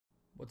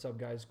What's up,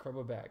 guys?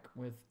 Krubba back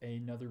with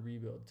another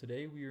rebuild.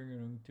 Today we are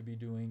going to be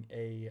doing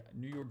a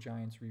New York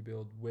Giants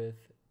rebuild with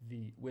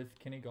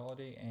Kenny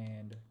Golladay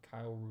and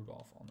Kyle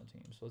Rudolph on the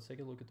team. So let's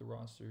take a look at the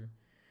roster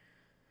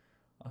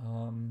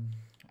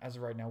as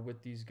of right now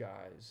with these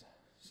guys.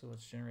 So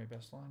let's generate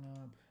best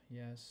lineup.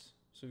 Yes.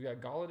 So we've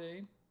got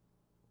Golladay,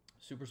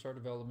 superstar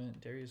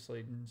development, Darius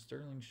Slayton,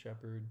 Sterling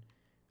Shepard,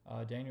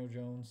 Daniel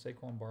Jones,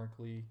 Saquon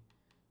Barkley,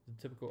 the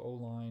typical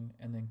O-line,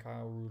 and then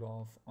Kyle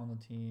Rudolph on the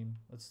team.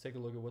 Let's take a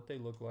look at what they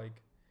look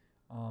like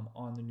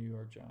on the New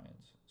York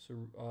Giants.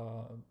 So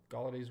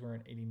Galladay's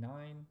wearing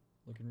 89,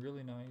 looking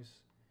really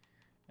nice.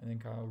 And then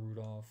Kyle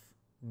Rudolph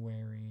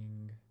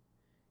wearing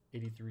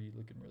 83,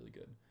 looking really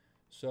good.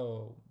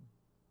 So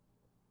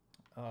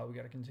we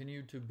got to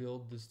continue to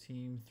build this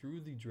team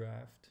through the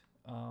draft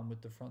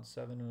with the front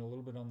seven and a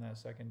little bit on that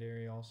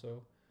secondary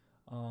also.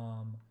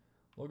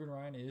 Logan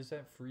Ryan is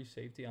at free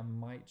safety. I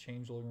might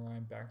change Logan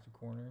Ryan back to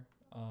corner,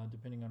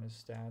 depending on his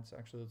stats.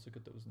 Actually, let's look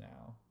at those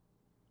now.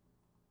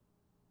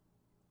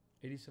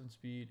 87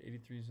 speed,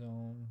 83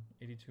 zone,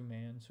 82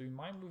 man. So we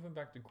might move him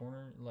back to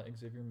corner and let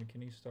Xavier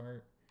McKinney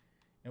start.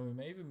 And we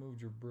may even move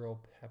Jabril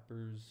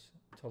Peppers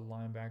to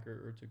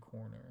linebacker or to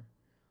corner.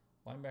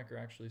 Linebacker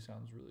actually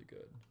sounds really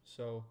good.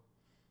 So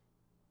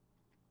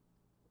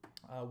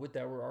with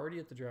that, we're already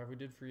at the draft. We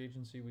did free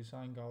agency. We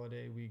signed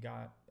Golladay. We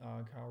got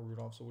Kyle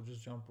Rudolph. So we'll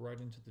just jump right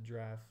into the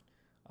draft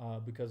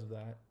because of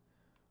that.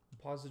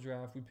 Pause the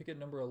draft. We pick at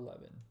number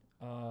 11.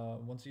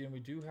 Once again, we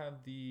do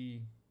have the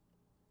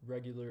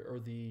regular or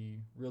the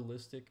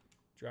realistic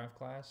draft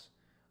class.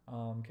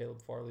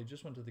 Caleb Farley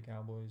just went to the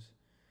Cowboys.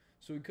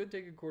 So we could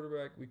take a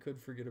quarterback. We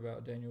could forget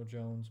about Daniel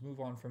Jones, move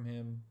on from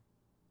him,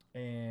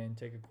 and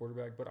take a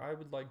quarterback. But I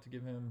would like to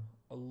give him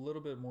a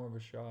little bit more of a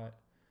shot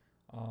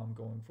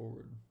going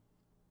forward.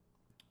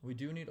 We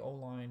do need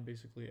O-line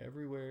basically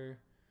everywhere,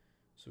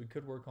 so we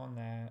could work on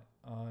that.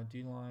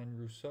 D-line,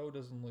 Rousseau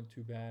doesn't look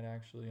too bad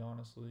actually,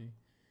 honestly.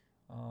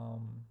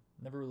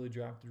 Never really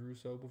drafted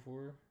Rousseau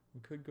before. We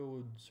could go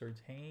with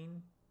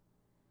Surtain.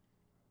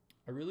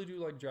 I really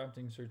do like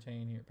drafting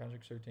Surtain here,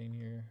 Patrick Surtain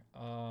here.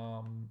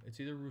 It's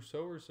either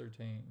Rousseau or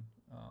Surtain.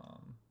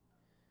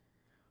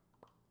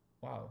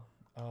 Wow.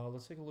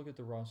 Let's take a look at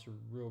the roster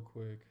real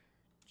quick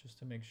just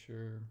to make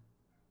sure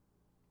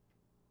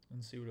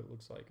and see what it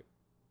looks like.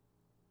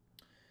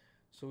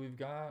 So we've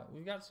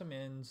got some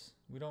ends.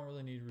 We don't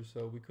really need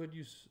Rousseau. We could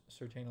use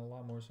Surtain a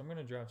lot more, so I'm going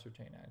to draft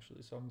Surtain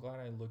actually. So I'm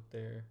glad I looked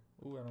there.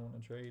 Ooh, I don't want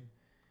to trade.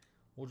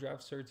 We'll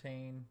draft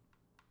Surtain.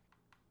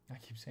 I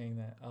keep saying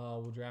that.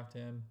 We'll draft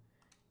him.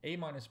 A-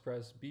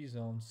 press, B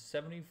zone,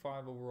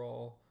 75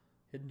 overall,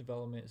 hidden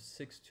development,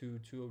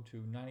 6'2",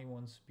 202,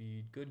 91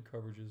 speed, good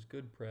coverages,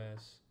 good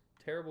press,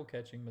 terrible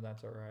catching, but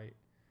that's all right.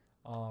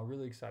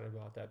 Really excited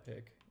about that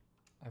pick.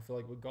 I feel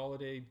like with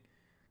Golladay,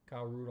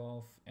 Kyle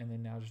Rudolph, and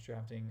then now just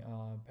drafting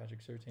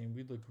Patrick Surtain,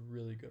 we'd look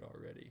really good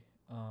already.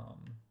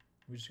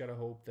 We just got to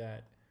hope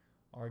that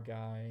our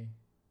guy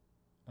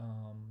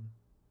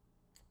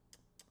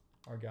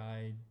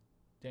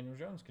Daniel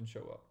Jones can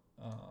show up.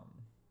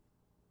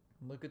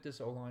 Look at this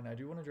O-line. I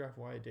do want to draft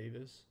Wyatt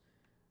Davis.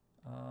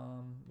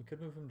 We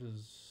could move him to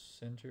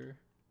center.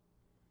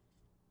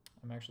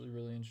 I'm actually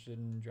really interested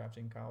in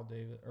drafting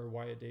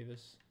Wyatt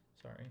Davis.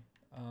 Sorry.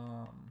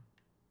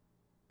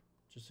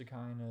 Just to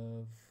kind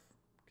of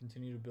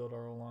continue to build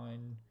our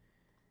O-line,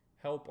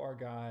 help our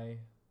guy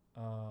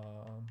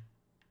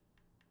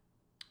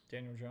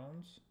Daniel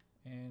Jones,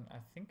 and I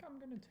think I'm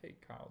gonna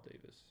take Kyle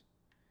Davis.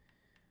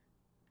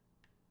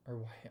 Or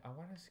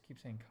why does it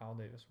keep saying Kyle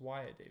Davis?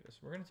 Wyatt Davis.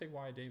 We're gonna take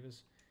Wyatt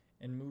Davis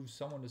and move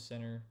someone to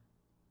center.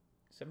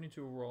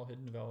 72 overall,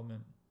 hidden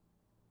development.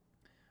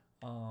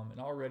 And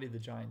already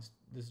this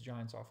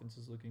Giants offense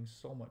is looking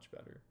so much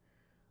better.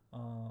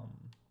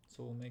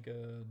 So we'll make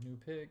a new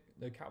pick.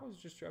 The Cowboys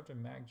just drafted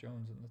Mac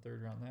Jones in the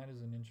 3rd round. That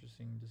is an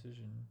interesting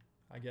decision.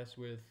 I guess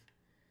with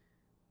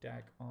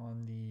Dak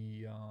on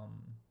the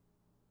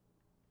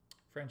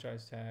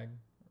franchise tag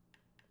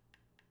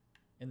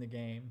in the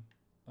game,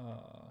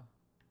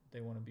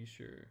 they want to be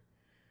sure.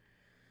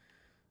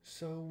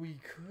 So we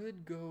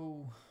could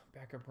go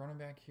backup running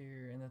back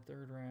here in the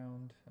 3rd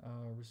round.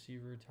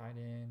 Receiver, tight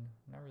end.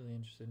 Not really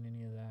interested in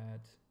any of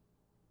that.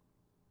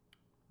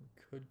 We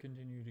could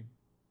continue to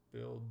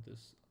build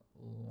this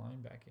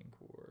linebacking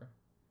core.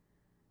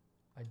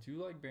 I do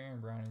like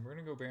Baron Browning. We're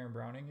going to go Baron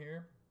Browning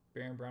here.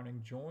 Baron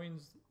Browning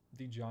joins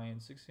the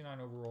Giants, 69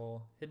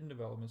 overall, hidden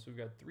development. So we've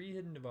got 3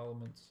 hidden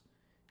developments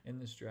in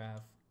this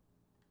draft.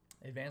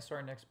 Advance to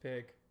our next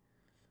pick.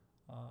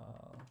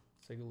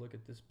 Let's take a look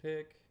at this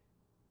pick.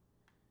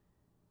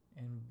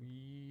 And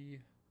we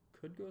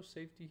could go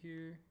safety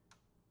here.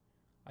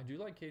 I do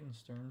like Caden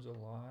Stearns a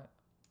lot.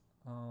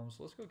 So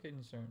let's go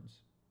Caden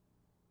Stearns.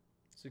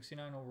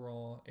 69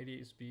 overall,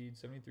 88 speed,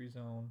 73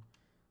 zone.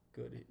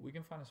 Good. We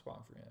can find a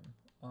spot for him.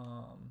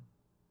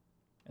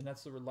 And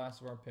that's the last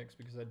of our picks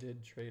because I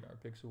did trade our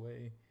picks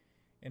away.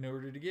 In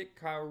order to get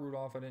Kyle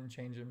Rudolph, I didn't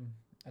change him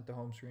at the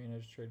home screen. I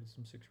just traded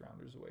some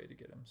 6-rounders away to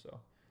get him. So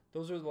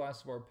those are the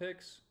last of our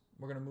picks.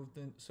 We're going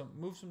to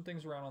move some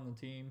things around on the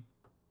team.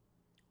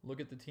 look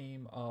at the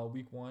team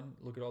week 1,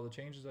 look at all the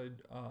changes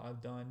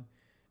I've done,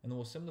 and then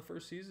we'll sim the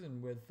first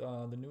season with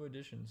the new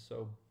additions.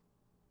 So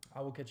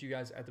I will catch you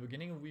guys at the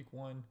beginning of week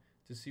 1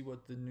 to see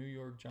what the New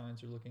York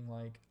Giants are looking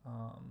like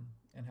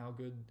and how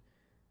good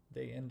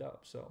they end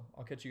up. So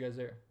I'll catch you guys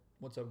there.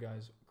 What's up,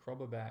 guys?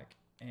 Krubba back.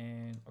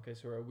 And okay,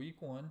 so we're at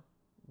week 1.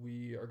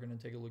 We are going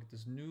to take a look at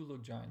this new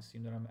look Giants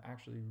team that I'm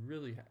actually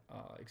really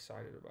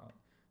excited about.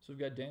 So we've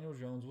got Daniel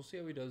Jones. We'll see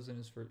how he does in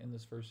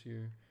this first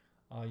year.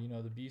 You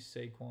know, the beast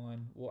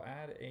Saquon. We'll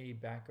add a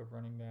backup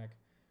running back.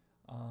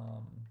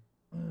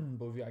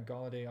 But we've got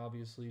Golladay,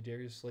 obviously,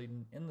 Darius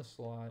Slayton in the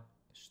slot,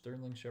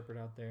 Sterling Shepard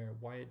out there,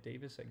 Wyatt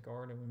Davis at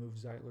guard, and we move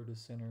Zeitler to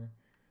center.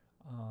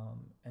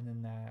 And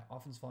then that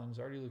offensive line is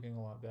already looking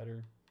a lot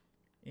better.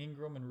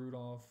 Ingram and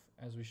Rudolph,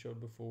 as we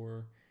showed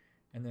before.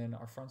 And then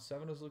our front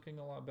 7 is looking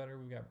a lot better.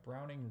 We've got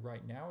Browning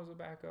right now as a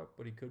backup,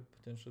 but he could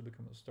potentially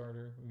become a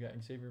starter. We've got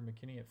Xavier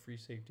McKinney at free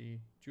safety,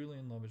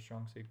 Julian Love at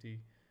strong safety,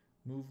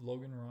 move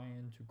Logan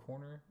Ryan to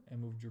corner, and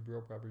move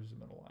Jabril Peppers to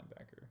middle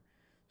linebacker.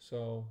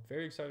 So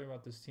very excited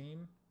about this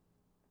team.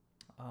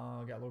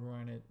 Got Logan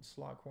Ryan at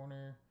slot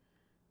corner,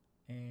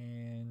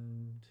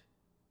 and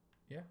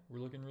yeah, we're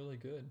looking really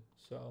good.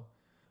 So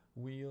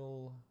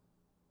we'll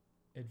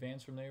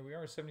advance from there. We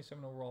are a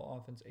 77 overall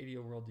offense, 80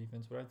 overall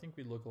defense, but I think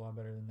we look a lot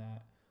better than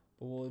that.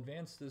 But we'll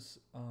advance this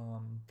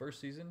first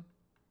season,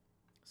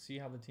 see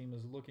how the team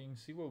is looking,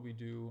 see what we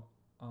do,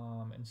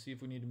 and see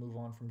if we need to move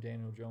on from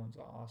Daniel Jones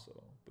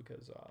also.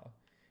 Because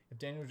if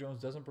Daniel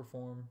Jones doesn't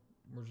perform,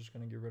 we're just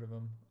going to get rid of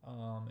him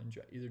and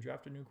either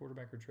draft a new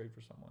quarterback or trade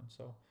for someone.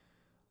 So,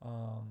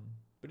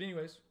 but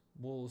anyways,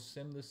 we'll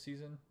sim this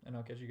season, and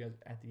I'll catch you guys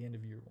at the end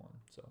of year 1.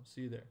 So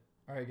see you there.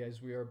 All right,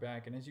 guys, we are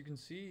back. And as you can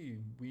see,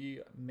 we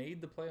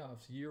made the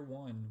playoffs year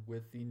 1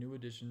 with the new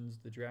additions,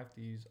 the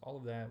draftees, all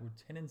of that. We're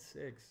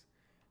 10-6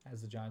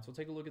 as the Giants. We'll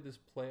take a look at this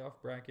playoff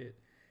bracket.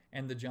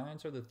 And the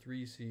Giants are the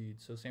 3 seed.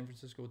 So San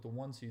Francisco with the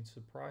 1 seed,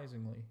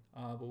 surprisingly.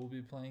 But we'll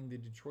be playing the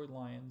Detroit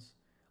Lions.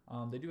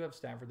 They do have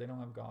Stafford. They don't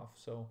have Goff.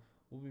 So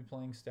we'll be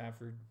playing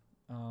Stafford.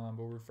 But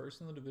we're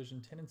first in the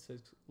division,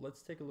 10-6.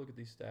 Let's take a look at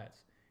these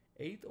stats.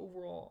 8th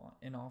overall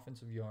in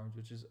offensive yards,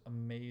 which is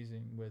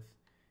amazing with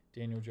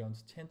Daniel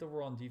Jones. 10th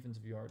overall in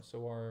defensive yards.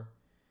 So our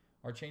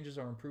changes,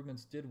 our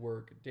improvements did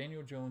work.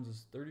 Daniel Jones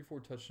is 34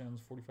 touchdowns,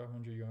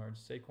 4,500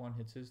 yards. Saquon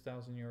hits his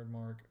 1,000-yard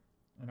mark.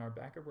 And our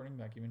backup running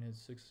back even has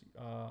 6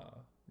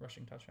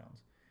 rushing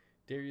touchdowns.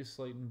 Darius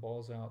Slayton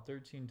balls out,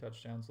 13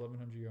 touchdowns,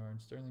 1,100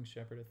 yards. Sterling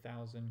Shepard,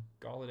 1,000.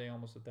 Galladay,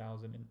 almost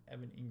 1,000. And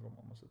Evan Ingram,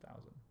 almost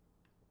 1,000.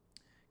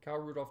 Kyle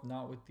Rudolph,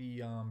 not with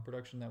the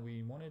production that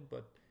we wanted,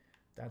 but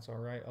that's all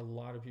right. A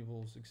lot of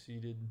people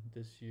succeeded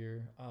this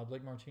year.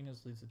 Blake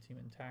Martinez leads the team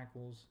in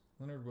tackles.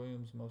 Leonard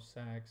Williams, most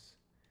sacks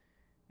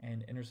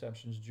and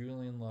interceptions.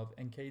 Julian Love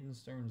and Caden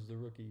Stearns, the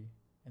rookie.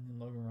 And then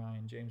Logan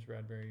Ryan, James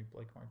Bradbury,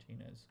 Blake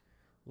Martinez.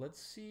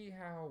 Let's see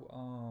how,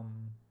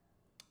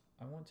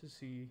 I want to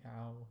see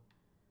how,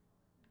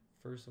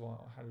 first of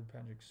all, how did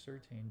Patrick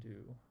Surtain do?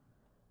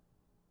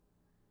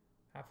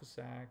 Half a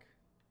sack.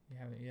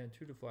 He had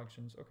 2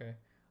 deflections. Okay.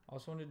 I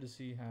also wanted to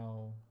see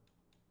how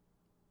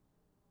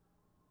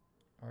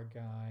our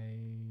guy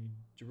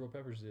Jabril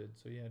Peppers did.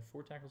 So he had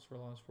 4 tackles for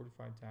loss,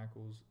 45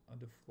 tackles, a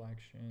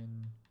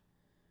deflection,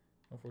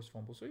 no forced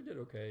fumble. So he did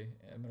okay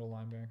at middle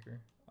linebacker.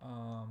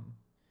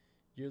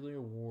 Yearly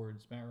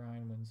awards. Matt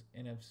Ryan wins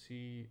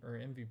NFC or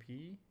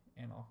MVP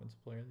and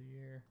Offensive Player of the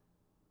Year.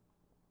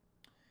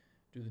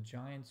 Do the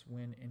Giants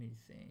win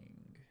anything?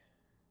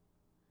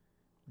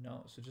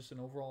 No. So just an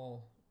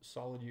overall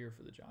solid year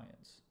for the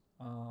Giants.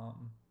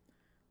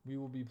 We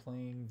will be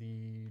playing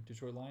the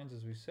Detroit Lions,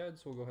 as we said,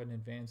 so we'll go ahead and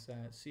advance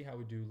that, see how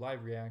we do.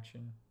 Live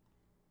reaction.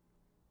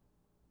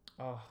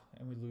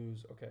 And we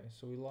lose. Okay,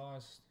 so we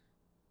lost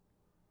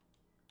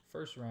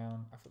first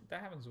round. I feel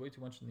that happens way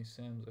too much in these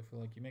sims. I feel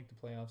like you make the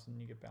playoffs and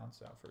then you get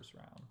bounced out first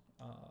round.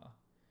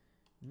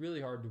 Really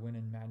hard to win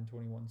in Madden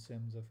 21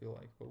 sims, I feel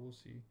like, but we'll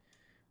see.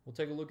 We'll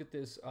take a look at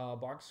this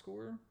box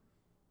score.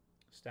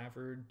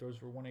 Stafford throws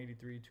for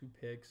 183, 2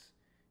 picks.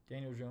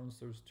 Daniel Jones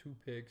throws 2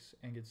 picks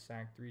and gets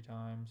sacked 3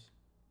 times.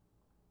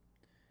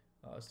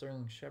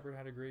 Sterling Shepard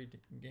had a great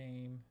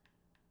game.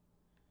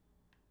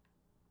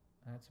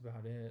 That's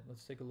about it.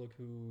 Let's take a look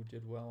who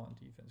did well on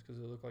defense,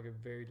 because it looked like a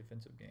very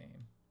defensive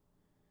game.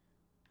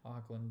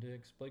 Hockland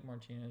Dix, Blake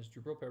Martinez,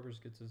 Jabril Peppers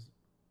gets his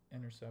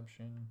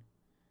interception,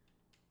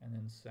 and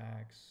then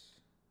sacks.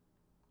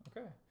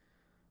 Okay.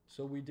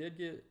 So we did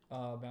get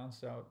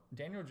bounced out.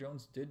 Daniel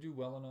Jones did do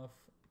well enough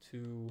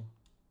to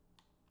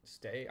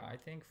stay, I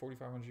think.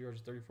 4,500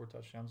 yards, 34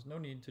 touchdowns. No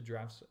need to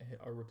draft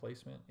a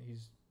replacement.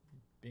 He's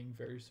being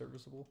very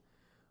serviceable.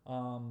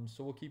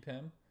 So we'll keep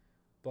him.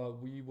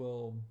 But we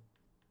will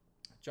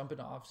jump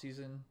into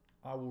off-season.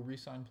 I will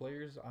re-sign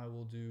players. I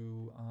will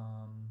do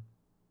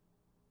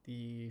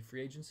the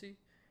free agency.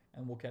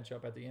 And we'll catch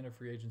up at the end of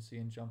free agency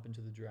and jump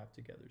into the draft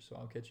together. So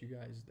I'll catch you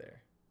guys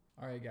there.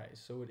 All right,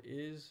 guys. So it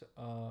is,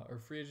 our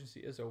free agency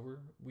is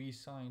over. We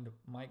signed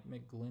Mike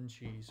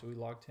McGlinchey. So we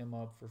locked him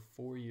up for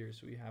 4 years.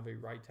 So we have a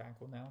right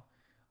tackle now.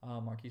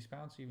 Marquise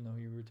Pouncey, even though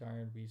he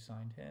retired, we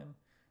signed him.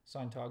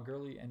 Signed Todd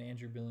Gurley and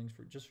Andrew Billings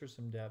for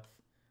some depth.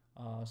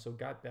 So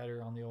got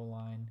better on the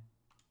O-line,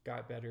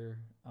 got better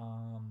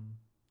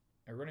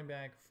at running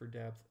back for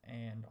depth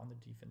and on the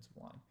defensive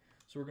line.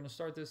 So we're going to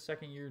start this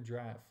second-year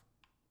draft.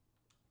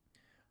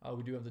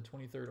 We do have the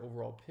 23rd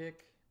overall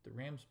pick. The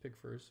Rams pick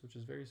first, which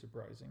is very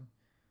surprising.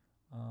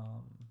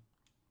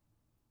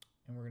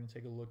 And we're going to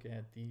take a look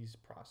at these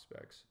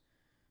prospects.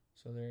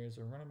 So there's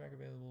a running back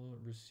available,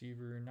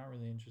 receiver, not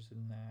really interested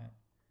in that.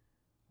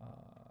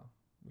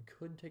 We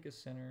could take a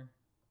center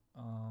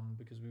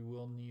because we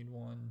will need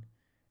one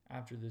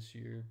after this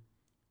year.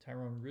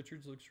 Tyrone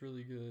Richards looks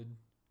really good.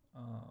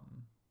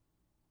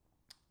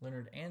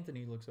 Leonard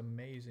Anthony looks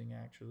amazing,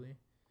 actually.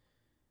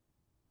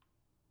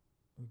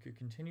 We could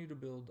continue to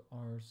build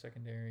our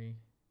secondary.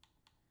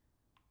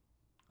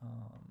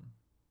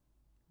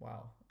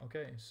 Wow.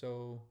 Okay,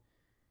 so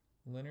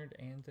Leonard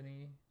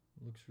Anthony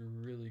looks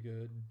really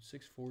good.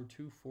 6'4",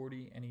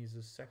 240, and he's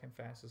the second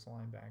fastest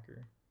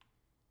linebacker.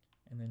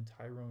 And then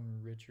Tyrone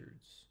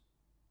Richards,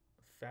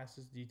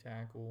 fastest D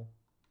tackle.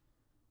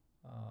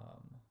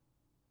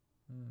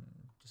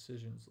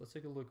 Decisions. Let's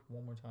take a look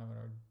one more time at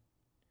our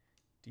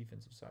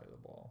defensive side of the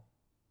ball.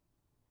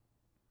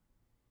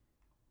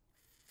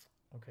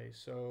 Okay,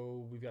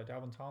 so we've got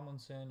Dalvin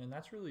Tomlinson, and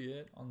that's really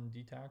it on the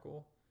D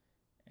tackle.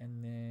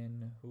 And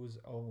then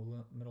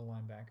middle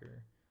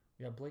linebacker.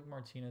 We got Blake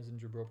Martinez and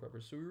Jabril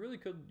Peppers. So we really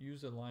could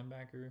use a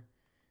linebacker,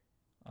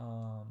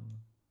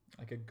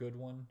 like a good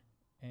one,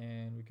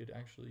 and we could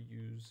actually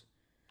use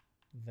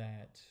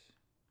that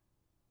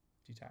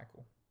D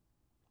tackle.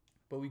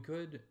 But we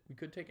could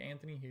take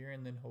Anthony here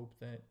and then hope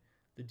that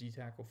the D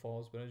tackle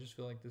falls. But I just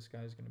feel like this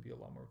guy is going to be a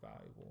lot more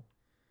valuable.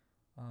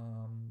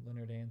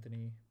 Leonard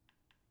Anthony,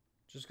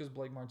 just because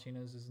Blake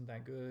Martinez isn't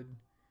that good.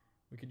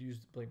 We could use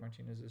Blake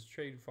Martinez as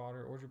trade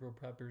fodder or Jabril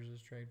Peppers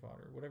as trade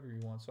fodder, whatever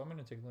you want. So I'm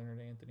going to take Leonard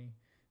Anthony.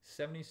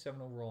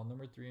 77 overall,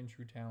 number 3 in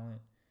true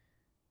talent.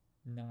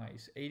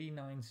 Nice.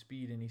 89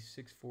 speed, and he's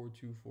 6'4",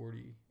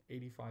 240.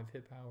 85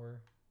 hit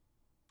power.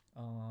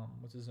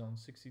 What's his zone?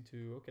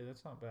 62. Okay,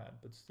 that's not bad,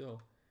 but still.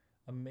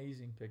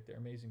 Amazing pick there.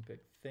 Amazing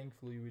pick.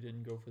 Thankfully, we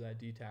didn't go for that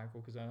D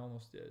tackle because I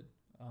almost did.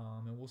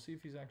 And we'll see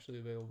if he's actually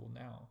available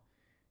now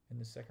in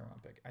the second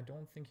round pick. I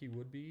don't think he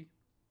would be.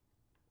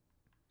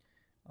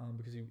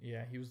 Because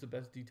he was the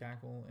best D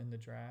tackle in the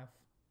draft,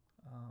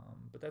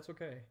 but that's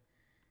okay.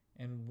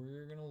 And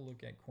we're gonna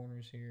look at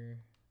corners here.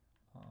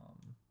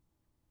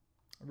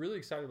 I'm really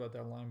excited about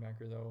that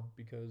linebacker though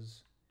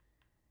because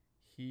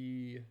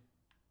he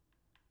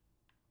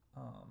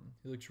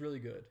looks really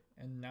good.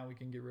 And now we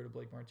can get rid of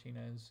Blake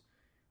Martinez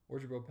or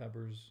Jabril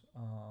Peppers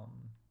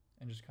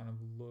and just kind of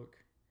look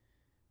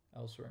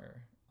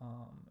elsewhere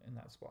in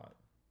that spot.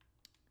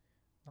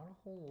 Not a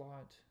whole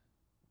lot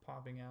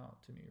popping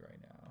out to me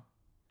right now.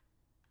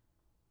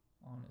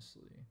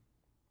 Honestly,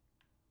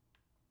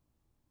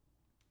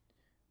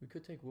 we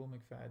could take Will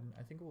McFadden.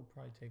 I think we'll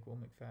probably take Will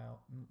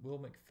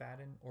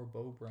McFadden or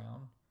Bo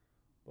Brown.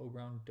 Bo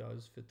Brown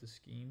does fit the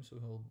scheme, so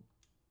he'll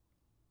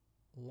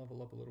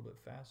level up a little bit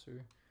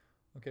faster.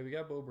 Okay, we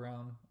got Bo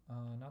Brown.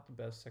 Not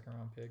the best second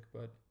round pick,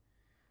 but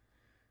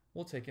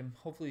we'll take him.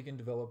 Hopefully he can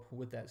develop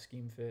with that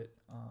scheme fit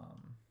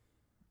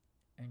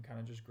and kind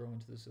of just grow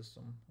into the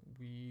system.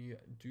 We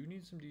do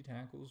need some D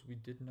tackles. We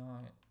did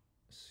not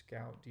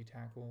scout D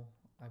tackle.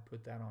 I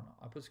put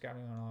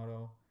scouting on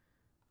auto,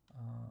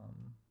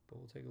 but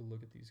we'll take a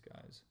look at these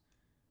guys.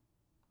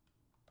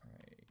 All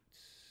right,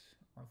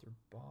 Arthur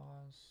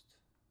Bost.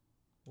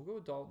 We'll go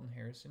with Dalton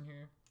Harrison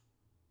here.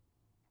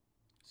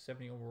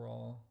 70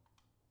 overall.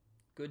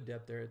 Good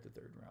depth there at the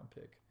third round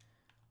pick.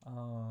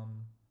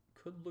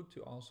 Could look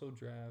to also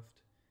draft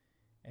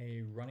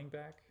a running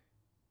back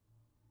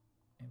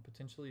and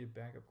potentially a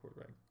backup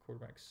quarterback.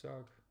 Quarterbacks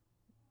suck.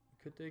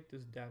 Could take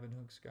this Davin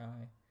Hooks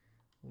guy.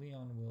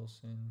 Leon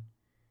Wilson.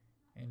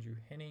 Andrew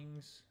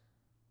Hennings.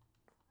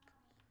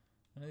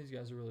 None of these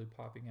guys are really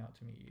popping out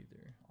to me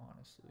either,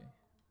 honestly.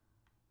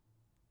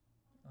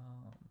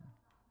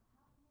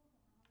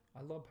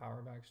 I love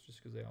power backs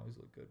just because they always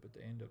look good, but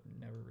they end up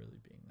never really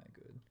being that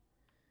good.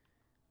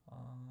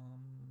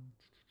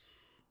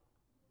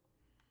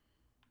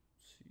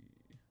 Let's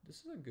see. This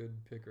is a good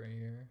pick right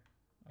here,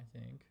 I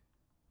think.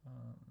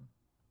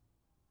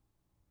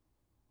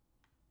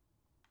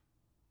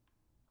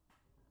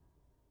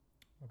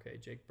 Okay,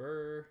 Jake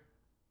Burr.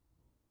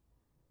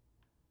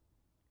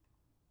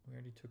 We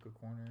already took a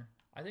corner.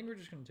 I think we're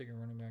just going to take a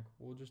running back.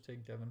 We'll just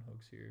take Devin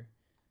Hooks here.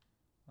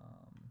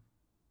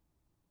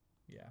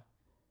 Yeah.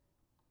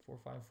 4'5",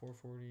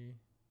 440,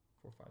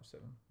 4'5",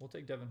 7. We'll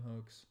take Devin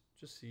Hooks.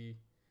 Just see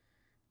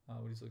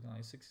what he's looking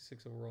like.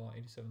 66 overall,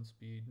 87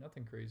 speed.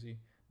 Nothing crazy.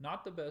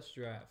 Not the best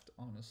draft,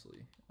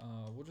 honestly.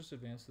 We'll just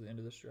advance to the end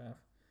of this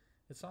draft.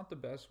 It's not the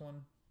best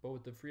one, but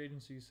with the free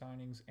agency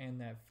signings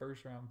and that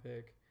first round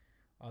pick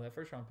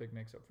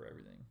makes up for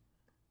everything.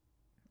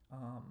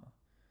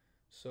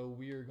 So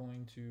we are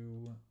going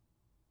to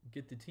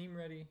get the team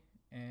ready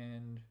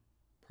and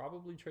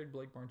probably trade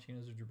Blake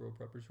Martinez or Jabril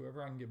Peppers,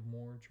 whoever I can get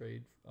more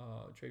trade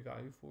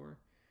value for,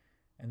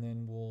 and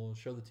then we'll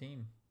show the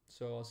team.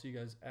 So I'll see you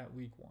guys at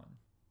week 1.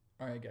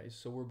 All right, guys.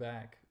 So we're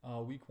back.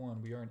 Week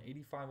 1. We are an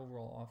 85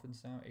 overall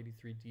offense now,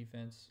 83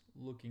 defense,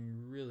 looking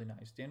really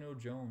nice. Daniel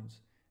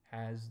Jones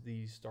has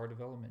the star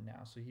development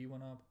now, so he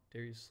went up.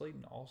 Darius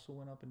Slayton also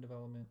went up in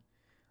development.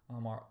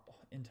 Our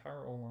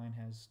entire O-line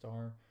has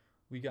star.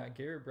 We got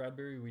Garrett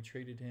Bradbury. We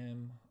traded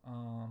him.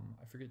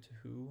 I forget to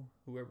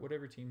whoever,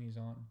 whatever team he's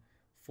on,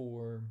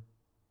 for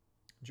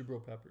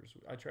Jabril Peppers.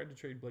 I tried to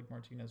trade Blake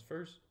Martinez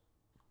first.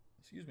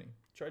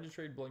 Tried to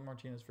trade Blake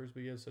Martinez first,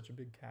 but he has such a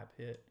big cap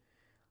hit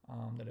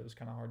that it was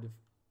kind of hard to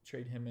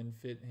trade him and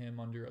fit him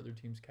under other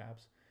teams'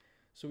 caps.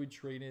 So we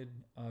traded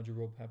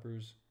Jabril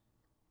Peppers.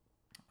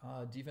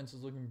 Defense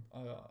is looking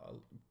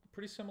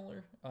pretty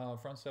similar.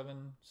 Front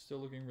seven still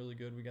looking really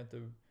good. We got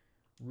the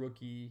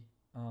rookie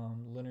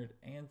Leonard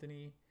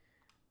Anthony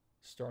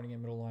starting at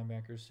middle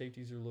linebackers.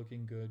 Safeties are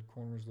looking good.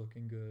 Corners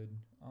looking good.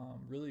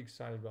 Really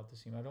excited about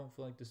this team. I don't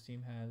feel like this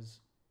team has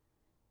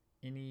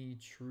any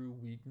true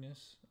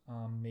weakness.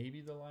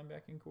 Maybe the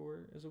linebacking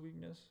core is a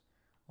weakness.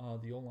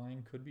 The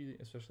O-line could be,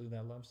 especially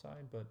that left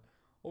side. But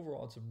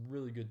overall, it's a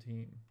really good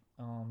team.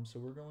 So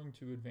we're going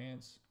to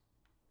advance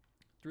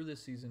through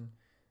this season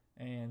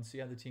and see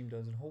how the team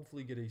does, and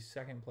hopefully get a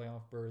second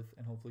playoff berth,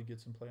 and hopefully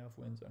get some playoff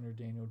wins under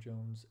Daniel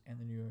Jones and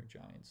the New York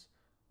Giants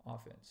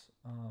offense.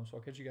 So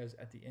I'll catch you guys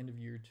at the end of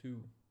year 2.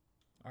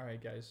 All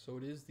right, guys. So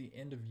it is the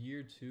end of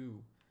year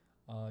 2.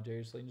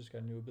 Darius Slayton just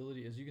got a new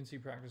ability. As you can see,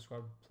 practice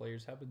squad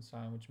players have been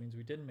signed, which means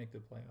we didn't make the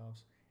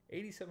playoffs.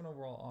 87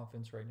 overall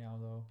offense right now,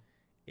 though.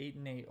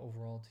 8-8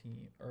 overall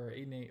team, or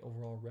 8-8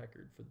 overall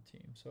record for the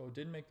team. So it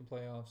didn't make the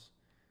playoffs.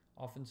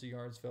 Offensive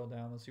yards fell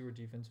down. Let's see where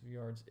defensive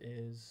yards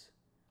is.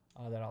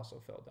 That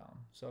also fell down.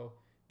 So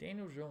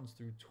Daniel Jones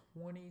threw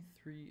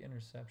 23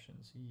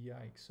 interceptions.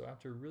 Yikes. So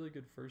after a really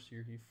good first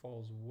year, he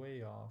falls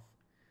way off.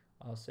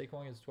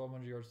 Saquon gets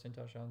 1,200 yards, 10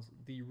 touchdowns.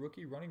 The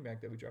rookie running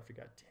back that we drafted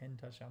got 10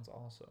 touchdowns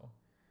also.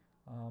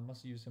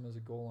 Must have used him as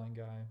a goal line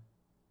guy.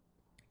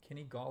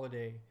 Kenny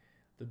Golladay,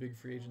 the big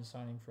free agent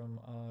signing from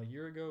a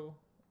year ago,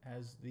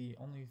 has the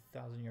only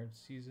 1,000-yard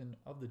season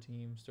of the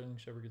team. Sterling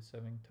Shepard gets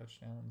 7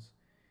 touchdowns.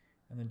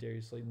 And then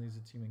Darius Slayton leads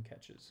the team in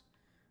catches.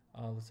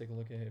 Let's take a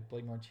look at it.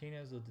 Blake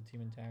Martinez led the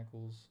team in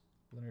tackles.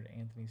 Leonard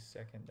Anthony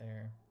second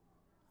there.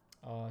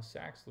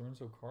 Sacks,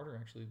 Lorenzo Carter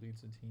actually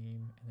leads the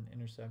team. And then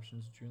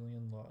interceptions,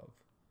 Julian Love.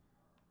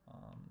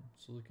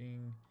 So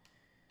looking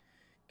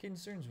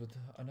concerns with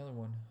another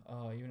one,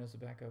 even as a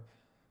backup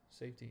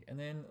safety. And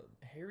then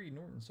Harry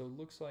Norton. So it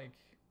looks like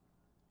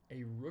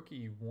a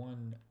rookie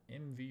won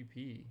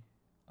MVP.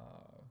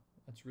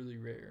 That's really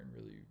rare and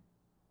really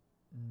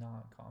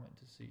not common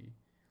to see.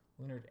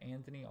 Leonard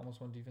Anthony almost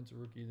won Defensive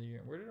Rookie of the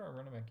Year. Where did our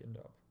running back end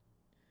up?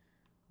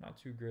 Not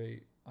too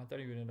great. I thought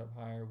he would end up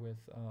higher with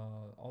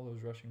all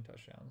those rushing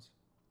touchdowns.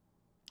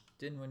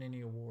 Didn't win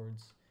any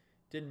awards.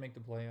 Didn't make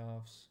the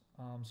playoffs.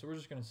 So we're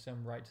just going to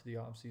sim right to the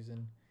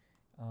offseason.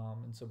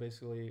 And so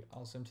basically,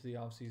 I'll sim to the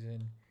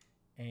offseason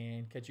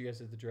and catch you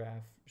guys at the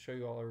draft. Show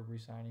you all our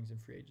re-signings and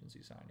free agency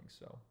signings.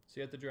 So see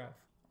you at the draft.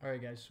 All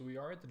right, guys. So we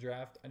are at the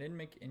draft. I didn't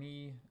make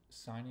any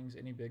signings,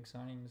 any big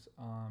signings,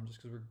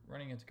 just because we're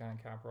running into kind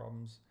of cap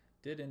problems.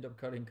 Did end up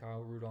cutting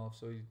Kyle Rudolph,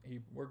 so he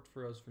worked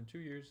for us for 2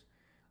 years.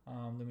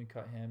 Then we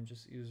cut him.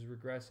 He was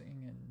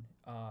regressing and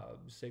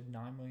saved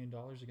 $9 million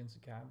against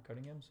the cap,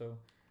 cutting him. So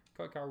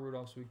cut Kyle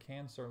Rudolph so we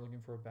can start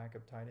looking for a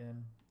backup tight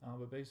end.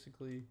 But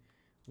basically,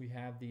 we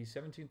have the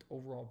 17th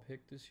overall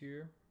pick this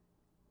year.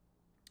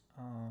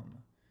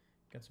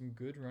 Got some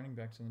good running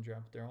backs in the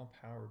draft, but they're all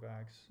power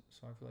backs,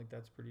 so I feel like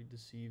that's pretty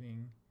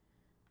deceiving.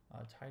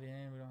 Tight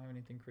end, we don't have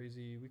anything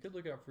crazy. We could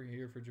look out for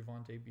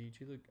Javonte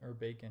Beach.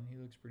 Bacon. He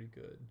looks pretty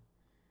good.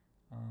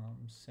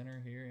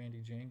 Center here,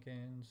 Andy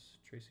Jenkins,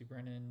 Tracy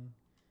Brennan,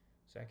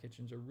 Zach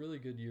Hitchens. A really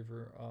good year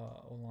for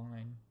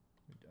O-line.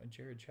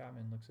 Jared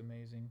Chapman looks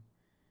amazing.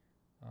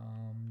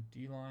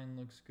 D-line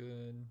looks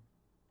good.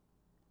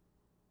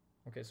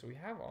 Okay, so we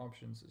have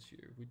options this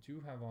year. We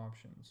do have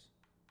options.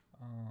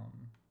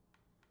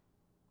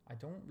 I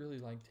don't really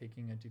like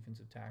taking a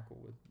defensive tackle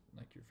with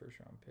like your first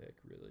round pick,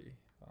 really.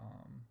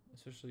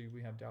 Especially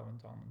we have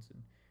Dalvin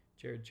Tomlinson.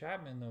 Jared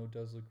Chapman, though,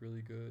 does look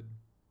really good.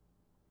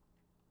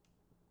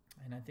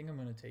 And I think I'm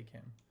going to take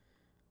him.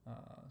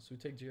 So we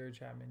take Jared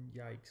Chapman.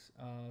 Yikes.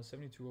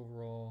 72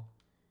 overall.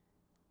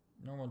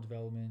 Normal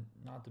development.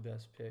 Not the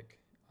best pick.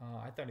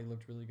 I thought he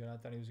looked really good. I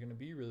thought he was going to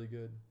be really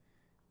good.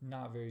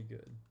 Not very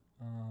good.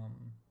 But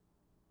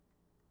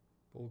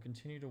we'll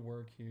continue to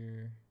work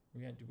here.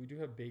 We do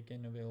have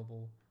Bacon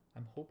available.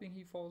 I'm hoping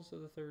he falls to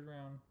the 3rd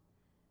round.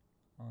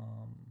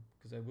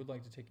 Because I would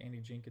like to take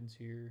Andy Jenkins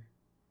here.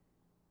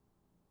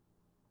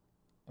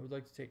 I would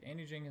like to take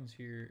Andy Jenkins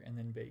here and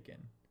then Bacon.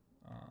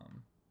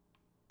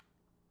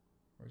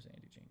 Where's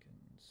Andy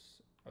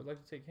Jenkins? I would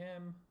like to take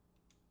him.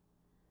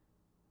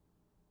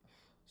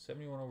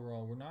 71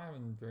 overall. We're not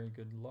having very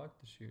good luck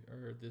this year,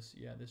 or this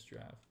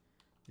draft.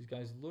 These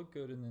guys look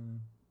good and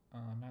then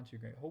not too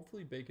great.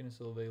 Hopefully Bacon is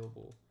still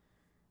available.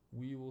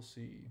 We will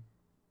see.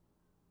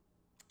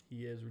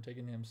 He is. We're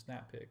taking him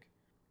snap pick.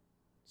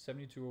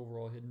 72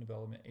 overall, hidden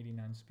development,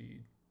 89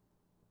 speed.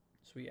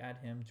 So we add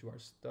him to our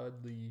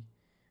studly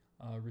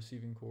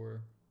receiving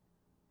core.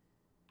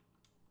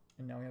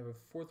 And now we have a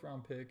 4th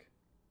round pick.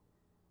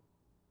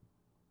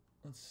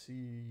 Let's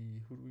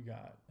see, who do we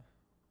got?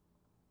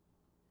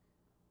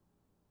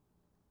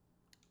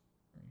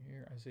 Right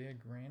here, Isaiah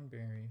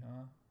Granberry,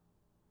 huh?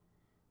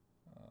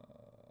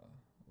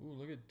 Ooh,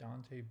 look at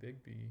Dante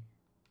Bigby.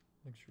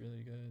 Looks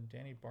really good.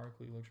 Danny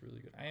Barkley looks really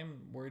good. I am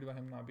worried about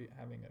him not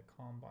having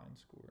a combine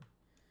score.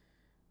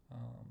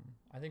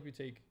 I think we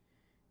take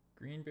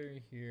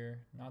Greenberry here,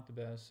 not the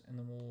best, and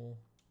then we'll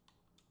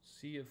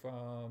see if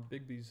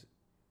Bigby's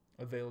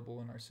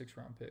available in our 6th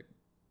round pick.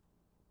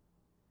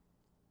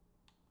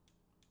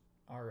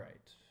 All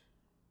right.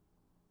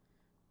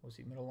 Was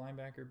he middle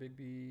linebacker,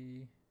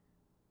 Bigby?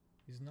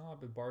 He's not,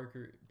 but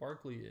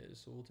Barkley is,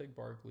 so we'll take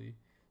Barkley.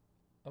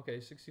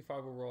 Okay,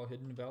 65 overall,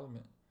 hidden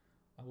development.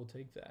 I will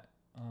take that.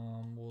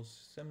 We'll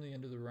sim the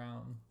end of the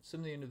round,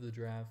 sim the end of the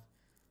draft.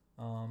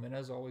 And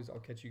as always, I'll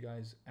catch you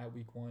guys at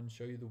week 1,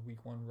 show you the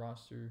week 1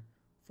 roster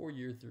for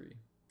year 3.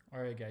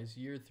 All right, guys,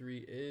 year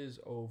 3 is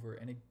over.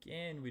 And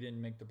again, we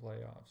didn't make the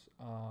playoffs.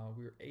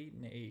 We were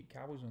 8-8.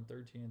 Cowboys went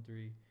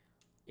 13-3.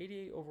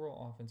 88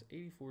 overall offense,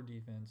 84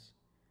 defense.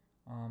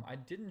 I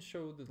didn't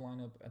show the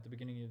lineup at the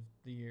beginning of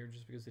the year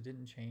just because it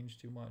didn't change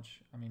too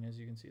much. I mean, as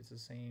you can see, it's the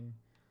same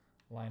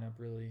lineup,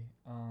 really.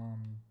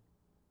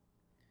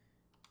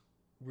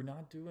 We're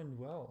not doing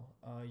well.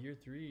 Year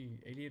 3,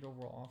 88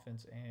 overall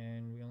offense,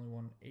 and we only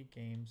won 8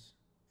 games.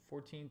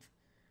 14th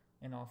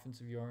in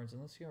offensive yards,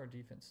 and let's see how our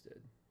defense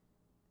did.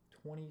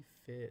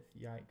 25th,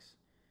 yikes.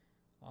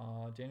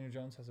 Daniel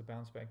Jones has a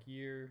bounce back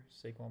year.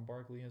 Saquon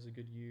Barkley has a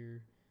good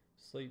year.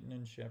 Slayton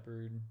and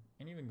Shepard,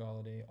 and even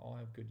Golladay all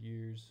have good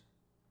years.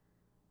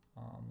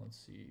 Let's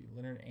see.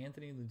 Leonard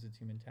Anthony leads the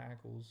team in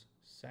tackles.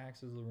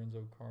 Sacks is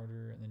Lorenzo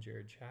Carter, and then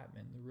Jared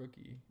Chapman, the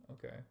rookie.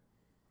 Okay.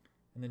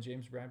 And then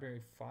James Bradbury,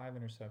 5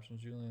 interceptions.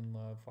 Julian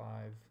Love,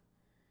 5.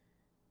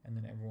 And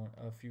then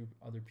a few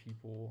other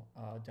people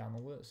down the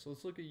list. So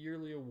let's look at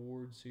yearly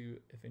awards, see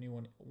if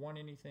anyone won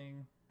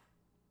anything.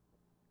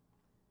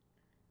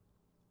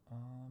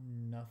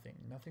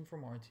 Nothing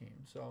from our team.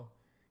 So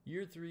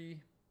year 3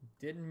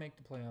 didn't make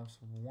the playoffs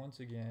once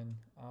again,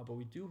 but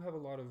we do have a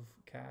lot of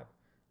cap.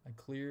 I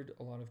cleared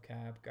a lot of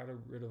cap, got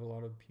rid of a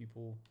lot of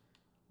people,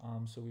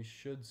 so we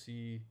should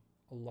see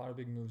a lot of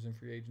big moves in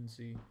free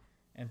agency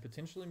and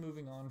potentially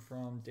moving on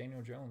from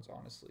Daniel Jones,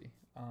 honestly.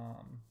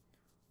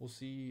 We'll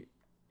see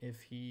if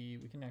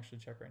we can actually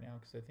check right now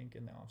because I think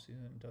in the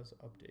offseason it does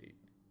update.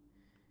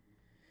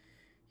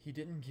 He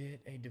didn't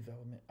get a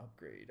development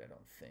upgrade, I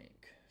don't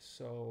think.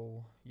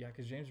 So, yeah,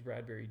 because James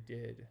Bradbury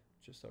did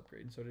just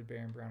upgrade, and so did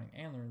Baron Browning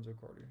and Lorenzo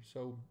Carter.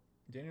 So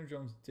Daniel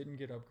Jones didn't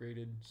get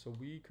upgraded, so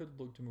we could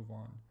look to move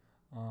on.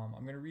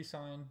 I'm going to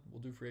re-sign.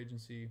 We'll do free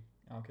agency.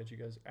 I'll catch you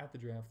guys at the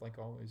draft like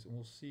always, and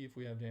we'll see if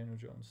we have Daniel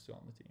Jones still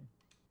on the team.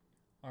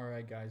 All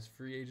right, guys,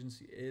 free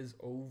agency is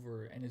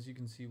over, and as you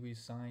can see, we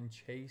signed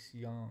Chase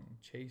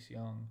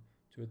Young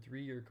to a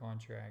 3-year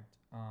contract.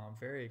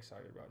 Very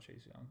excited about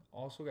Chase Young.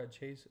 Also got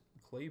Chase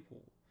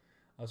Claypool.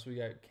 So we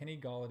got Kenny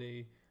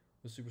Golladay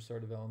with superstar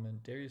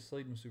development, Darius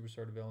Slayton with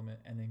superstar development,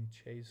 and then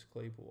Chase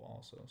Claypool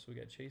also. So we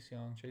got Chase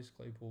Young, Chase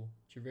Claypool,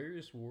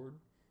 Javarius Ward,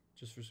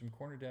 just for some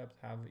corner depth,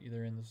 have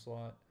either in the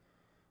slot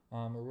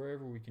or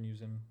wherever we can use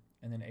him,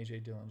 and then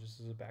A.J. Dillon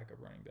just as a backup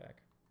running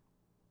back.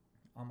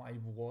 I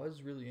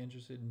was really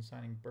interested in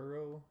signing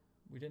Burrow.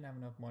 We didn't have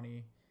enough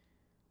money.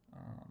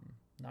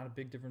 Not a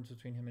big difference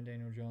between him and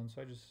Daniel Jones,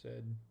 so I just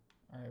said,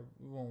 all right,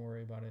 we won't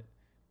worry about it.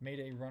 Made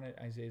a run at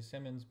Isaiah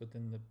Simmons, but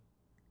then the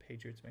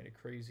Patriots made a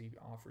crazy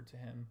offer to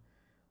him.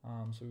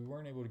 So we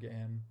weren't able to get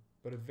him,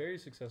 but a very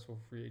successful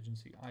free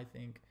agency, I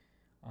think.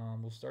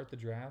 We'll start the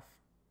draft.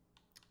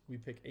 We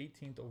pick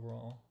 18th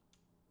overall.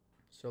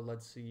 So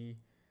let's see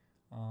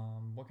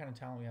what kind of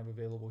talent we have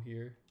available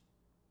here.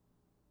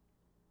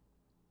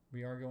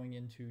 We are going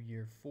into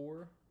year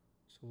 4,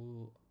 so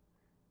we'll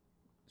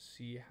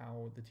see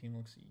how the team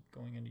looks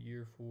going into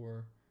year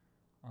 4.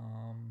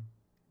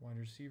 Wide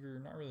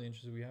receiver, not really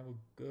interested. We have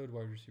a good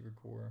wide receiver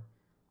core.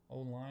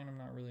 O-line, I'm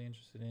not really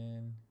interested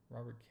in.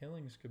 Robert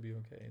Killings could be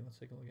okay. Let's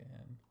take a look at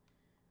him.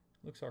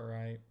 Looks all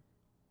right.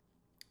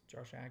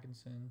 Josh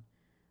Atkinson.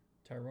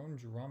 Tyrone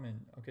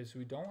Drummond. Okay, so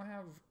we don't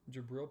have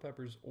Jabril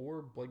Peppers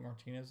or Blake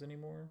Martinez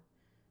anymore.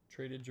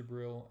 Traded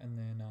Jabril, and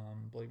then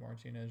Blake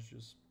Martinez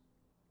just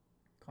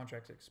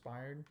contracts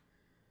expired.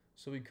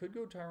 So we could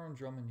go Tyrone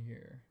Drummond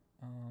here.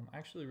 I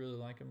actually really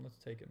like him. Let's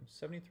take him.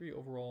 73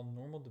 overall,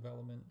 normal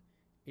development,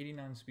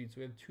 89 speed. So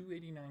we have 2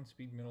 89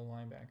 speed middle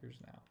linebackers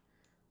now.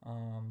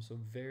 So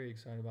very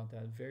excited about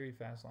that. Very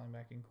fast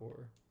linebacking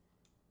core.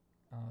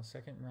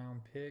 2nd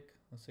round pick.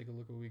 Let's take a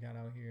look at what we got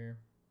out here.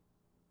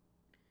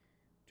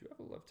 Do have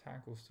a left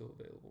tackle still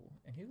available,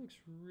 and he looks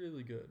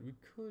really good. We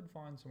could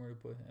find somewhere to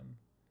put him.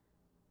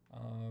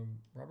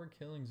 Robert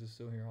Killings is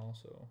still here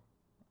also.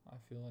 I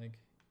feel like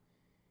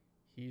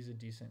he's a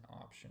decent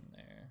option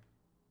there.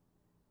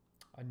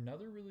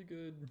 Another really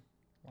good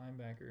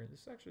linebacker.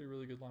 This is actually a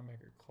really good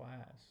linebacker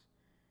class.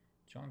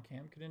 John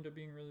Camp could end up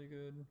being really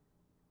good.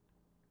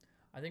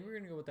 I think we're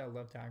going to go with that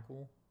left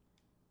tackle,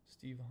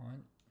 Steve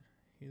Hunt.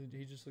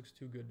 He just looks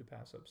too good to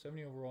pass up.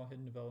 70 overall,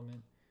 hidden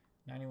development,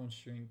 91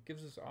 strength.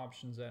 Gives us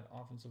options at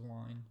offensive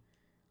line.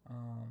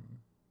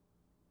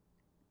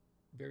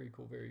 Very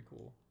cool, very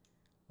cool.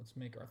 Let's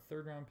make our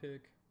 3rd round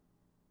pick.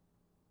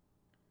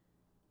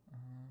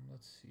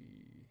 Let's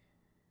see.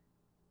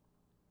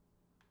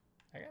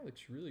 That guy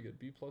looks really good.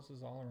 B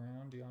pluses all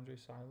around. DeAndre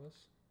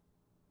Silas.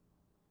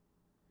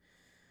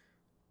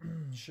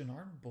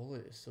 Shenard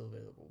Bullitt is still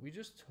available. We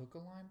just took a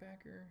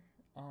linebacker.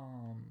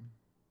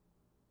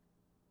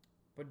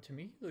 But to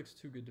me, he looks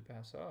too good to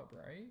pass up,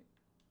 right?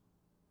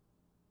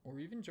 Or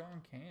even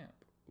John Camp.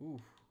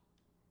 Oof.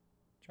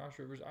 Josh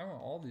Rivers. I want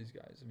all these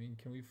guys. I mean,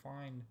 can we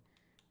find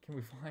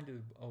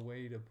a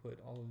way to put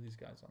all of these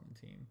guys on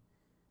the team?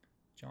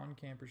 John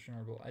Camp or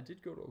Shenard Bullitt. I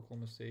did go to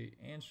Oklahoma State,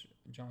 and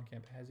John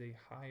Camp has a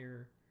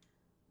higher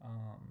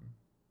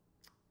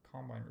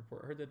combine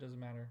report. I heard that doesn't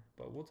matter,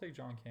 but we'll take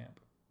John Camp.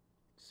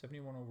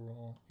 71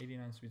 overall,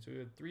 89 speed. So we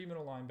have 3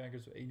 middle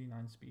linebackers with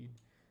 89 speed.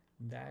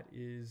 That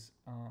is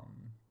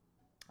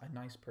a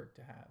nice perk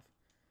to have.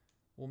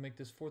 We'll make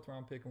this 4th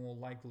round pick, and we'll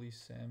likely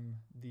sim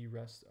the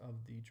rest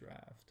of the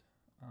draft.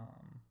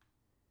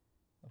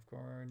 Left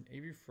guard,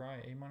 Avery Fry,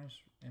 A-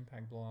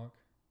 impact block.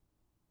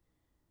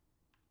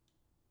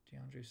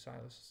 DeAndre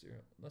Silas,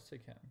 0. Let's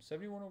take him.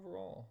 71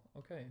 overall.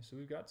 Okay, so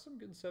we've got some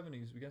good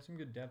 70s. We got some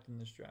good depth in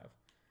this draft.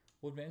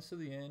 We'll advance to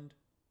the end.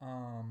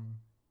 I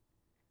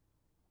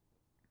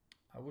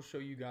will show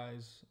you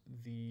guys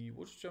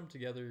we'll just jump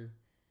together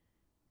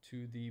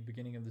to the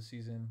beginning of the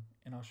season,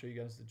 and I'll show you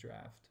guys the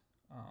draft.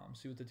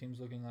 See what the team's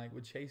looking like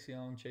with Chase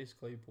Young, Chase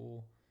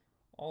Claypool,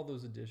 all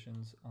those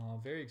additions.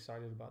 Very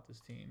excited about this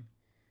team.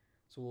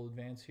 So we'll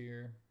advance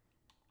here.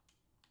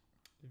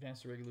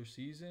 Advance the regular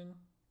season.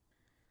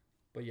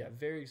 But yeah,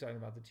 very excited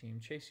about the team.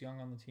 Chase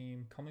Young on the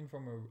team, coming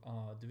from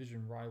a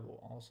division rival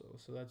also.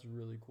 So that's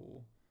really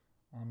cool.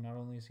 Not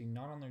only is he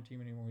not on their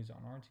team anymore, he's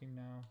on our team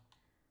now.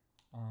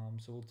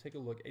 So we'll take a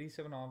look.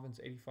 87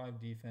 offense, 85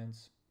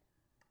 defense.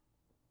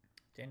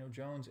 Daniel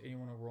Jones,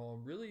 81 overall.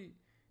 Really,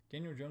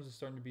 Daniel Jones is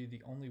starting to be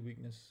the only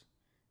weakness,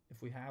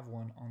 if we have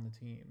one, on the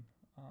team.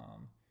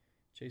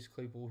 Chase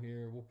Claypool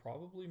here. We'll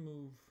probably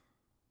move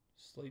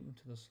Slayton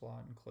to the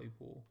slot and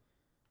Claypool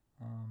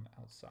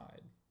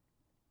outside.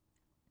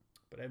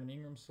 But Evan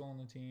Ingram's still on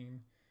the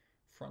team.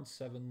 Front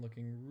 7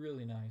 looking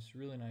really nice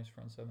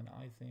front 7,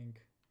 I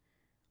think.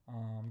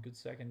 Good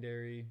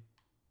secondary.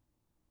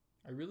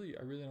 I really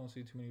don't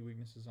see too many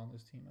weaknesses on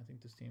this team. I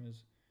think this team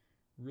is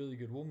really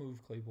good. We'll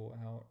move Claypool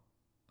out.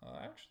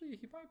 Actually,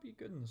 he might be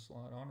good in the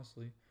slot,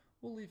 honestly.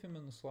 We'll leave him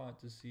in the slot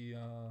to see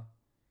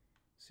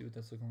what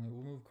that's looking like.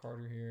 We'll move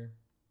Carter here.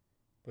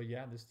 But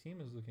yeah, this team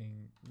is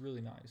looking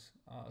really nice.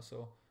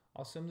 So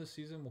I'll sim this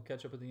season. We'll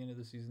catch up at the end of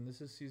the season.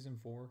 This is season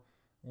 4.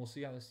 We'll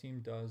see how this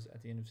team does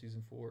at the end of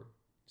season 4.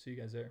 See you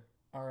guys there.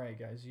 All right,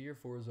 guys. Year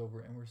 4 is over,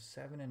 and we're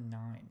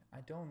 7-9.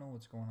 I don't know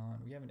what's going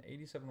on. We have an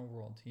 87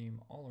 overall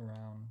team all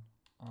around.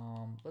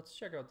 Let's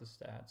check out the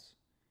stats.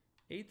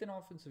 8th in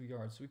offensive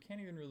yards, so we can't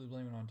even really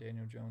blame it on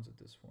Daniel Jones at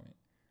this point.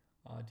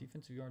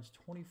 Defensive yards,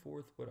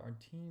 24th, but our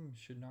team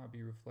should not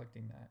be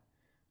reflecting that.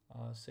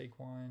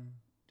 Saquon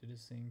did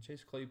his thing.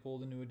 Chase Claypool,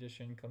 the new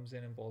addition, comes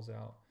in and balls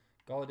out.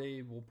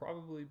 Golladay will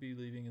probably be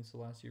leaving. It's the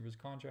last year of his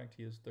contract.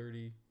 He is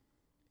 30.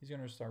 He's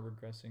going to start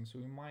regressing, so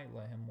we might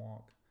let him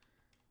walk.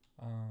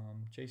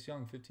 Chase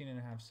Young,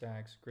 15.5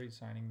 sacks. Great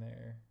signing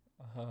there.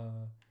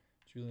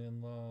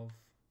 Julian Love,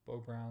 Bo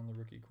Brown, the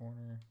rookie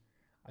corner.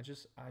 I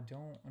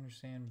don't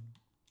understand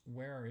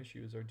where our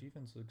issue is. Our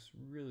defense looks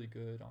really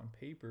good on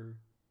paper,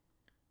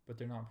 but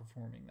they're not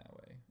performing that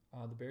way.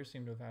 The Bears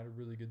seem to have had a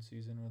really good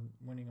season with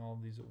winning all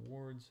of these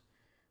awards.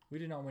 We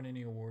did not win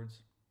any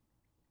awards.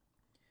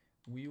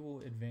 We will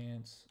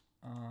advance,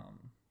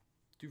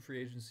 do free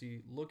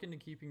agency, look into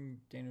keeping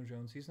Daniel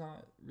Jones. He's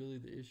not really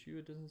the issue,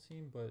 it doesn't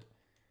seem, but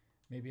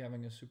maybe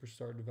having a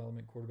superstar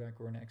development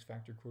quarterback or an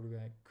X-Factor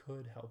quarterback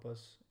could help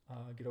us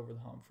get over the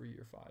hump for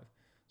year 5.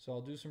 So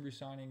I'll do some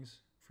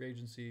re-signings, free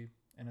agency,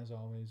 and as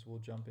always, we'll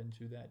jump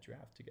into that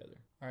draft together.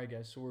 All right,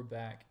 guys, so we're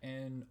back.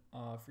 In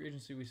free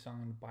agency, we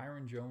signed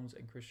Byron Jones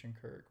and Christian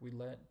Kirk. We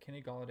let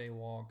Kenny Golladay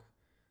walk.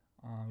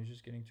 He's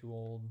just getting too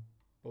old.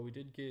 But we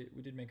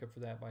did make up for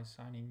that by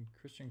signing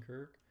Christian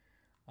Kirk.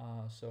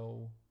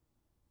 So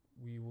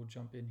we will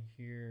jump in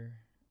here.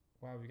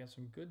 Wow, we got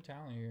some good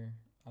talent here.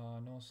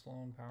 Noah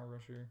Sloan, power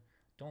rusher.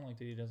 Don't like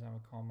that he doesn't have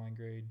a combine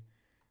grade.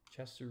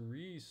 Chester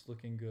Reese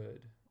looking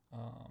good.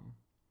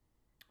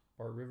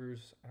 Bart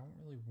Rivers, I don't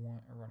really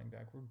want a running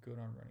back. We're good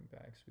on running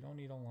backs. We don't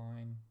need a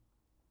line.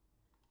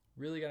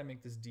 Really got to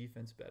make this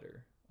defense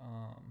better.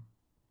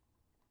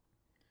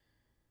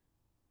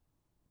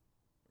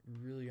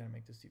 Really got to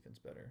make this defense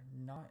better.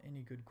 Not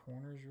any good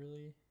corners,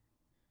 really.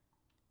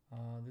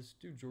 This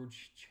dude,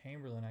 George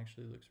Chamberlain,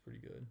 actually looks pretty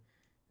good.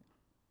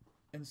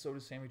 And so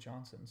does Sammy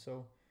Johnson.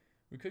 So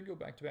we could go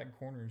back-to-back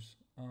corners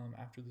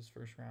after this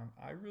first round.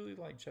 I really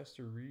like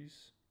Chester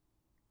Reese,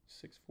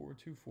 6'4",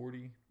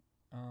 240.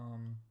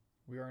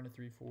 We are in a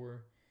 3-4.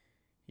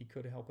 He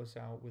could help us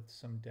out with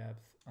some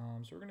depth.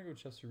 So we're going to go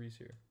Chester Reese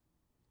here.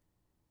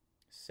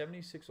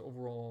 76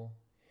 overall,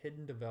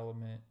 hidden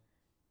development.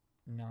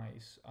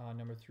 Nice.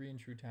 Number 3 in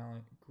true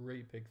talent.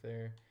 Great pick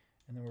there.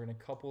 And then we're going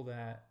to couple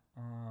that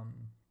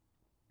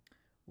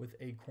with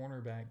a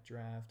cornerback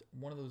draft.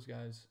 One of those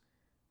guys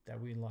that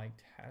we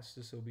liked has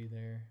to still be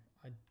there.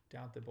 I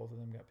doubt that both of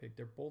them got picked.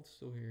 They're both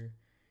still here.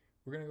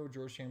 We're going to go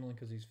George Chamberlain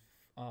because he's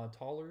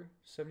taller,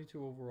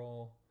 72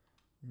 overall,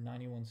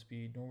 91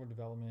 speed, normal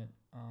development.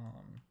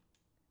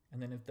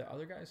 And then if the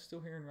other guy's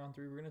still here in round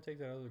 3, we're going to take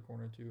that other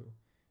corner too.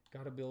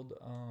 Got to build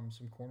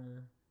some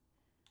corner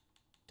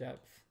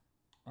depth.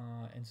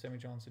 And Sammy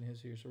Johnson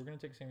is here. So we're going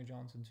to take Sammy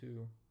Johnson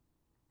too.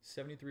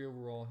 73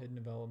 overall, hidden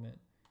development.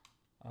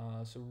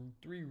 So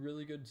 3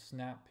 really good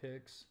snap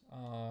picks.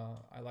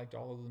 I liked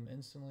all of them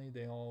instantly.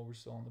 They all were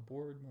still on the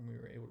board when we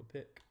were able to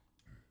pick.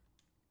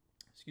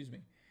 Excuse me.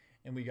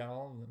 And we got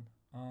all of them.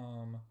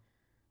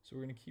 So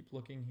we're going to keep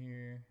looking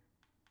here.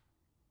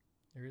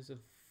 There is a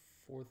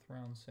 4th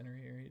round center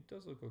here. It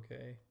does look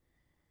okay.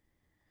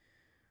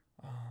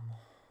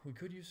 We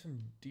could use some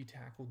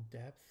D-tackle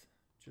depth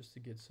just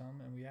to get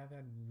some. And we have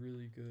had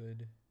really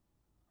good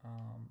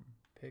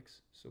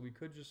picks. So we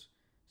could just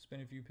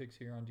spend a few picks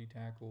here on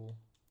D-tackle.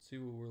 See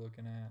what we're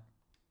looking at.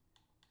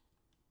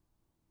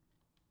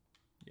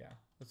 Yeah,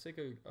 let's take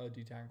a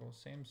D-tackle.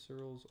 Sam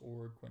Searles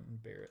or Quentin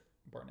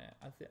Barnett.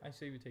 I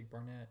say we take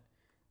Barnett.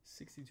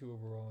 62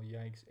 overall.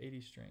 Yikes. 80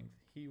 strength.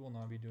 He will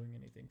not be doing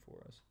anything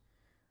for us.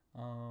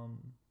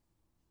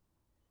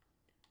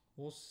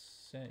 We'll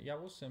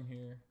sim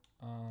here.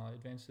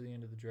 Advance to the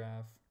end of the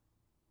draft.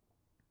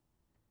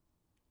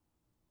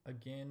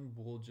 Again,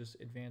 we'll just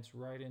advance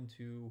right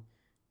into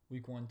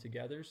week 1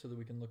 together so that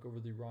we can look over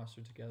the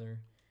roster together.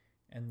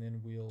 And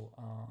then we'll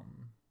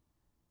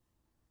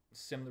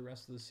sim the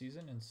rest of the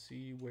season and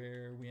see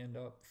where we end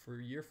up for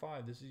year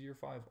 5. This is year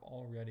 5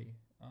 already.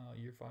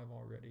 Year 5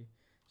 already.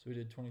 So we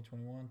did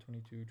 2021,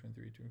 22,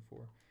 23,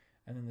 24.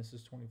 And then this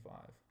is 25.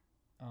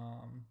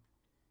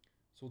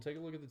 So we'll take a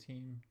look at the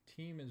team.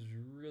 Team is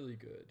really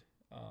good.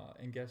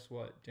 And guess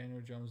what?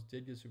 Daniel Jones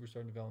did get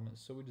superstar development,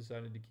 so we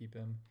decided to keep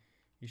him.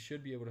 He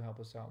should be able to help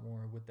us out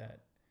more with that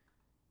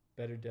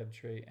better dev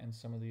trait and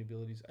some of the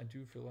abilities. I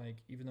do feel like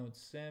even though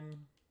it's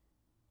sim,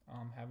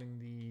 having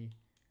the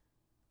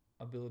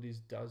abilities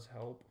does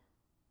help.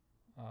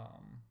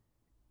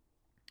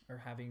 Or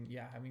having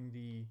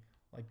the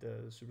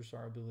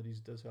superstar abilities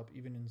does help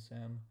even in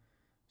sim.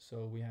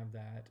 So we have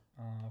that.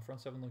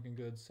 Front 7 looking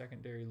good.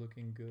 Secondary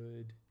looking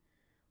good.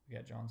 We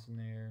got Johnson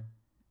there.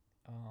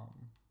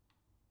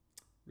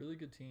 Really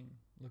good team.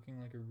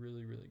 Looking like a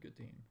really, really good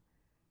team.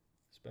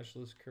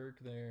 Specialist Kirk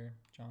there.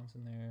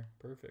 Johnson there.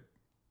 Perfect.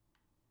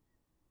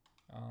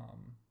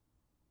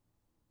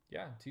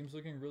 Yeah, team's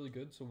looking really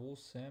good. So we'll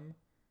sim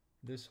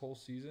this whole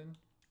season.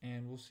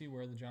 And we'll see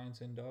where the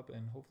Giants end up.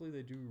 And hopefully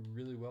they do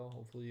really well.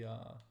 Hopefully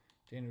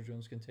Daniel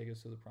Jones can take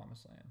us to the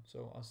promised land.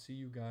 So I'll see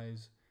you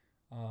guys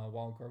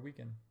wildcard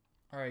weekend.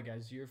 All right,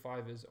 guys, year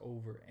 5 is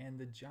over. And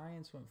the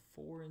Giants went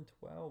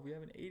 4-12. We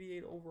have an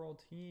 88 overall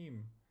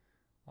team.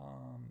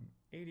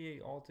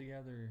 88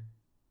 altogether.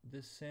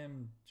 This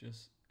sim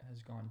just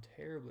has gone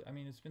terribly. I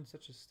mean, it's been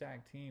such a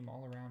stacked team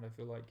all around, I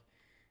feel like.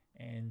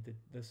 And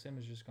the sim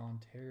has just gone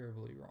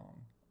terribly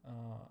wrong.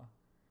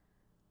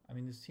 I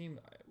mean, this team,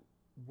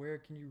 where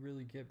can you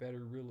really get better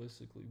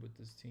realistically with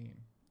this team?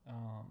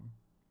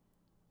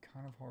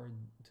 Kind of hard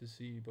to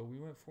see, but we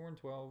went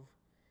 4-12.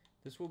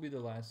 This will be the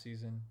last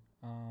season.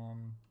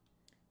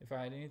 If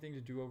I had anything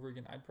to do over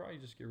again, I'd probably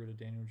just get rid of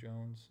Daniel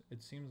Jones.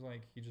 It seems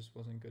like he just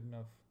wasn't good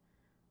enough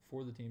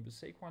for the team. But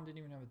Saquon didn't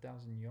even have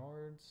 1,000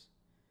 yards.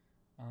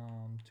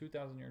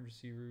 2,000-yard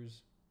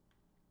receivers.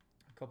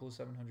 A couple of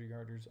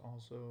 700-yarders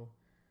also.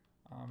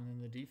 And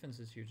then the defense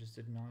this year just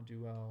did not do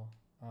well.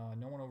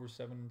 No one over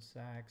 7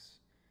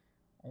 sacks.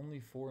 Only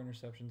 4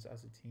 interceptions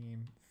as a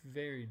team.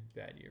 Very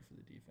bad year for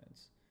the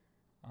defense.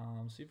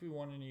 See if we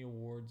won any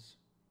awards.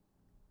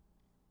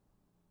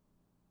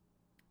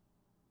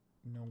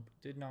 Nope,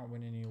 did not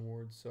win any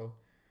awards. So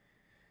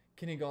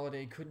Kenny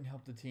Golladay couldn't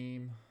help the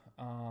team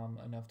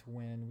enough to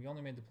win. We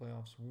only made the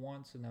playoffs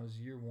once, and that was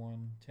year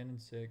 1,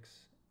 10-6.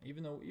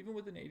 Even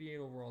with an 88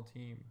 overall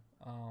team,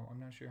 I'm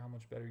not sure how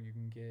much better you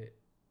can get.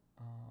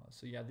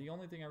 So yeah, the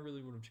only thing I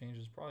really would have changed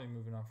is probably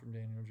moving on from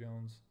Daniel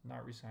Jones,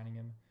 not re-signing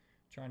him,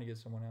 trying to get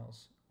someone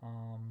else.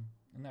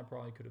 And that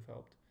probably could have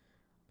helped.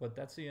 But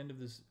that's the end of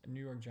this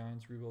New York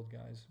Giants rebuild,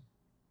 guys.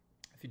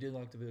 If you did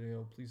like the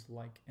video, please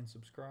like and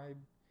subscribe.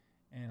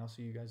 And I'll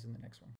see you guys in the next one.